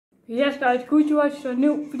Yes guys, good to watch a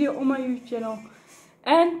new video on my YouTube channel.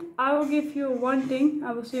 And I will give you one thing,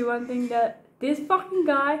 I will say one thing, that this fucking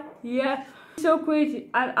guy, yeah, he's so crazy.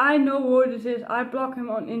 And I know who this is. I block him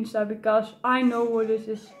on Insta because I know who this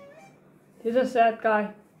is. This is a sad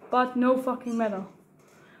guy, but no fucking matter.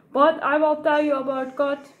 But I will tell you about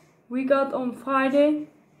COD we got on Friday.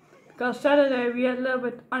 Because Saturday we had a little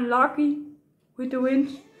bit unlucky with the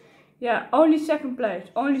wins. Yeah, only second place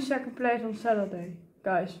on Saturday,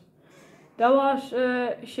 guys. That was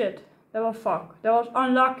shit. That was fuck. That was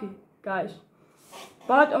unlucky, guys.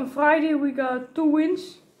 But on Friday we got 2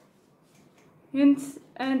 wins.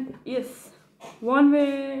 And yes, 1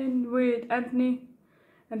 win with Anthony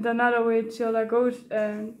and another with Zelda Ghost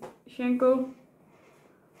and Shenko.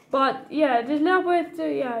 But yeah, this little bit,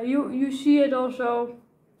 yeah, you see it also.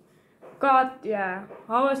 COD, yeah,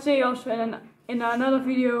 how I say also in another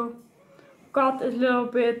video, COD is a little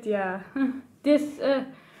bit, yeah, this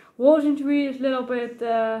warzone 3 is a little bit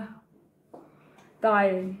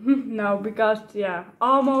dying now because, yeah,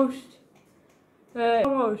 almost,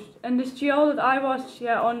 and this year that I was,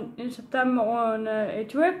 yeah, in September on a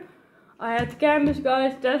trip, I had cameras,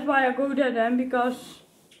 guys. That's why I go there then, because,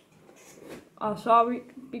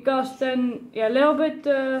 because then, yeah, a little bit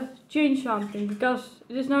change something, because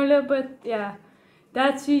it is now a little bit, yeah,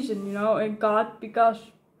 that season, you know, in COD,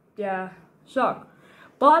 because, yeah, suck.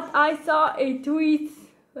 But I saw a tweet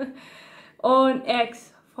on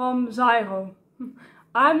X from Zyro.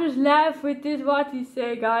 I'm just laughing with this what he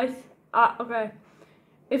say, guys. Okay,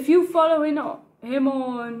 if you follow him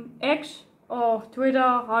on X or Twitter,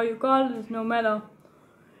 how you call it, no matter,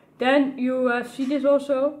 then you see this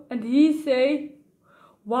also, and he say,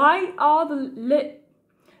 why are the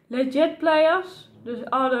legit players, dus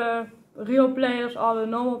all the real players, all the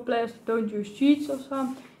normal players that don't use cheats or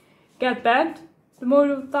something, get banned the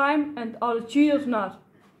most of the time, and all the cheaters not?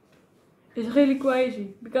 It's really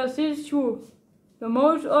crazy, because this is true. The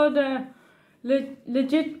most of the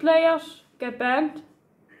legit players get banned,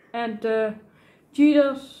 and the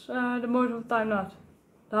cheaters the most of the time not.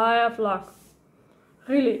 I have luck.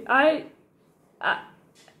 Really, I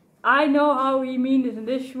know how he means it, and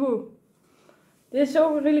this is true. This is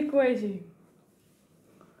so really crazy.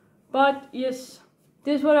 But yes,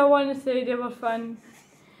 this is what I want to say. That was fun.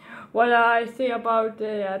 What I say about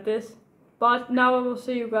this. But now I will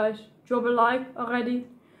see you guys. Drop a like already.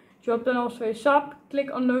 Drop then also a sub.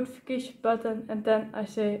 Click on notification button. And then I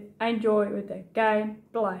say enjoy with the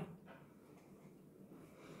gameplay.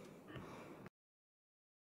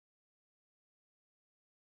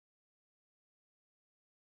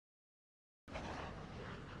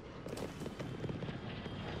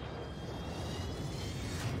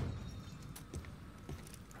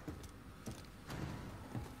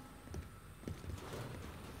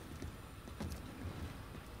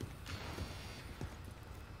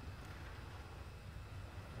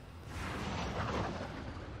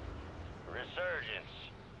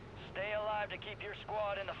 Stay alive to keep your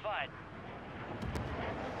squad in the fight.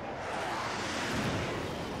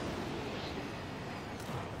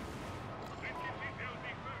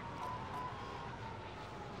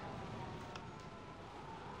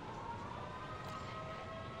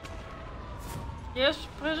 Yes,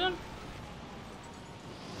 prison.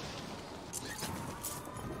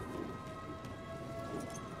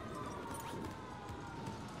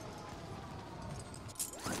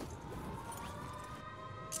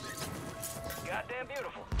 Goddamn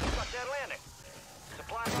beautiful. Looks like that landing.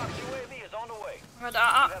 Supply box UAV is on the way. But You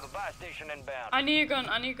have a buy station inbound. I need a gun,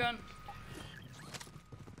 I need a gun.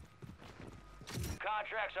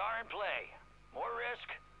 Contracts are in play. More risk,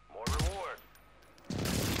 more reward.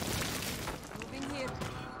 Moving here.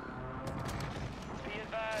 Be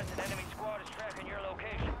advised, an enemy squad is tracking your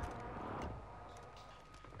location.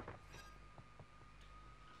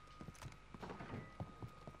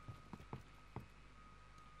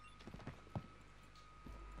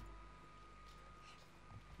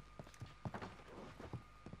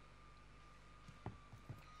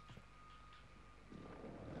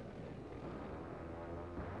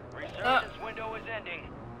 Resurgence window is ending.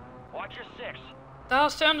 Watch your 6. Daar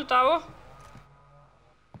is hij aan de tower.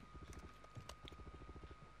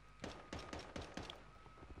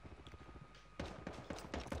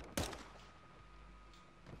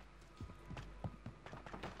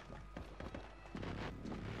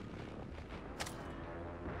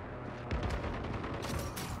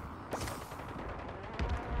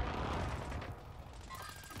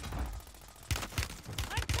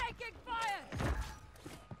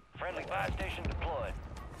 Friendly buy station deployed.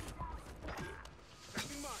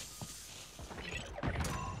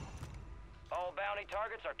 All bounty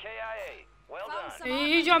targets are KIA. Well Found done. some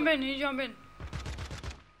He jump in, he jump in.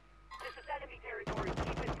 This is enemy territory.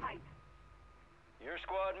 Keep it tight. Your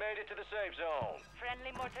squad made it to the safe zone.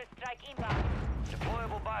 Friendly mortar strike inbound.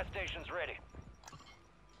 Deployable buy stations ready.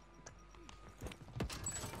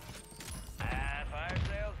 Fire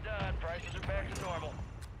sales done. Prices are back to normal.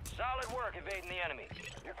 Solid work evading the enemy.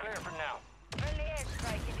 You're clear for now. Friendly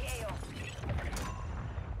airstrike in the AO.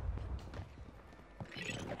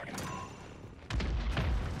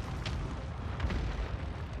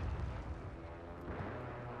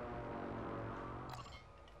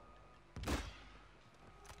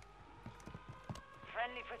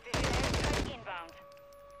 Friendly precision airstrike inbound.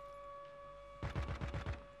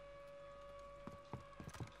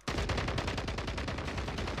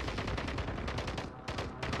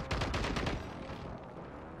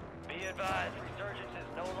 Be advised, resurgence is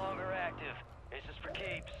no longer active. This is for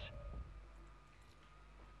keeps.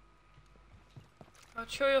 I'll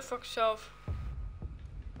show you fuck yourself.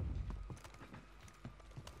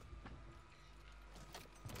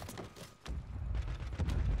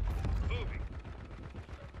 Moving.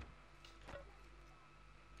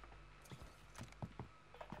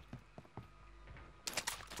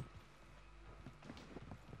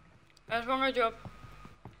 That's one good job.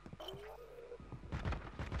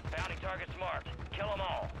 Bounty targets marked. Kill them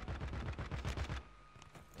all.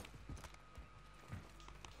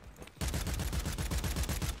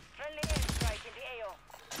 Friendly airstrike in the AO.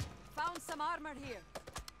 Found some armor here.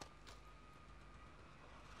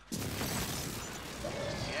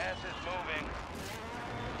 Gas is moving.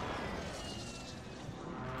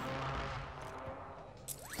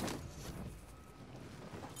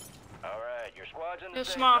 Alright, your squad's in the You're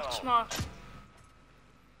safe smart, zone. smart.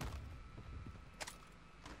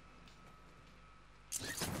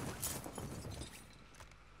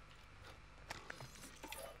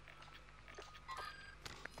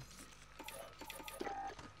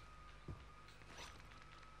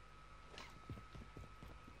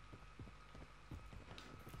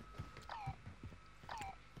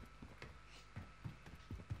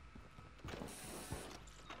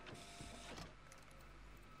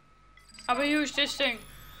 I will use this thing.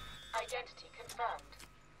 Identity confirmed.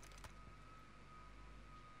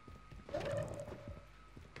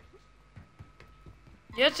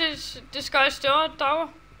 Yes, this guy's still at tower.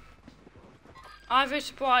 I have a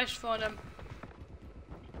surprise for them.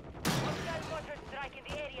 Hostile mortar strike in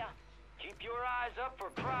the area. Keep your eyes up for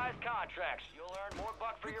prize contracts. You'll earn more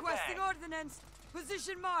buck for your Requesting bang. ordnance.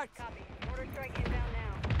 Position marked. Copy. Mortar strike inbound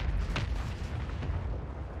now.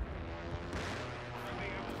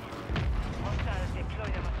 Hostiles deploy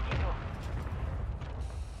the mosquito.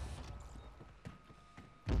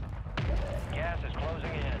 Gas is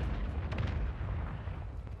closing in.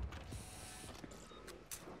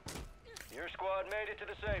 Your squad made it to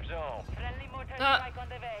the safe zone. Friendly mortar That- strike on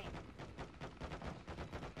the way.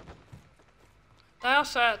 They are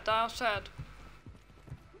sad, they are sad.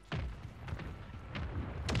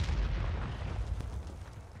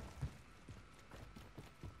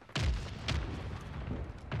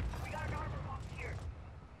 We got an armor box here.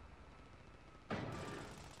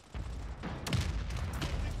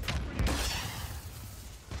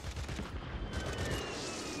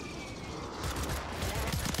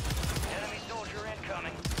 Enemy soldier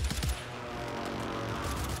incoming.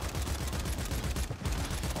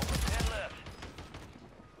 Only 10 left.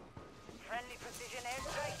 Friendly precision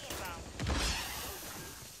airstrike inbound.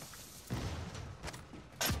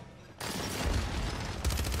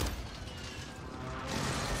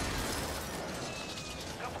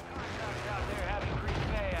 Couple contracts out there have increased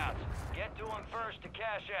payouts. Get to them first to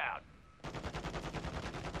cash out.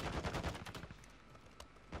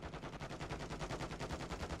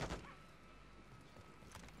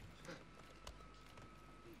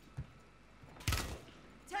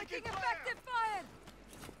 Taking effective fire.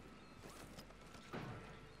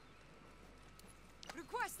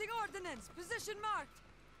 Requesting ordnance. Position marked.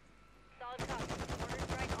 Solid copy. Mortar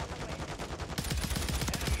strike on the way.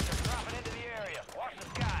 Enemies are dropping into the area. Watch the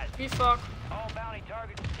skies. Be fuck. All bounty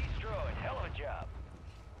targets destroyed. Hell of a job.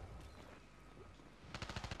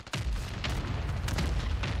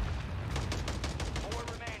 Four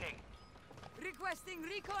remaining. Requesting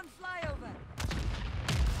recon flyover.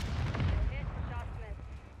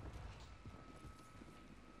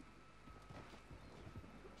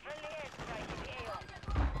 Friendly airstrike in the AO.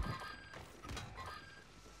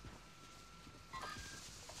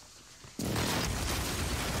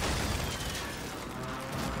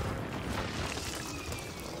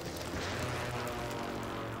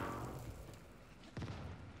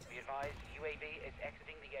 Be advised, UAV is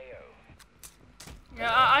exiting the AO.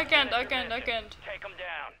 Yeah, I can't. Take them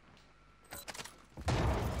down.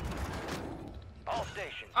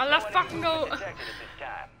 station. Oh, let's No fucking enemies go. movement detected at this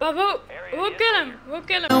time. But we'll kill him. We'll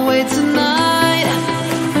kill him. Wait tonight.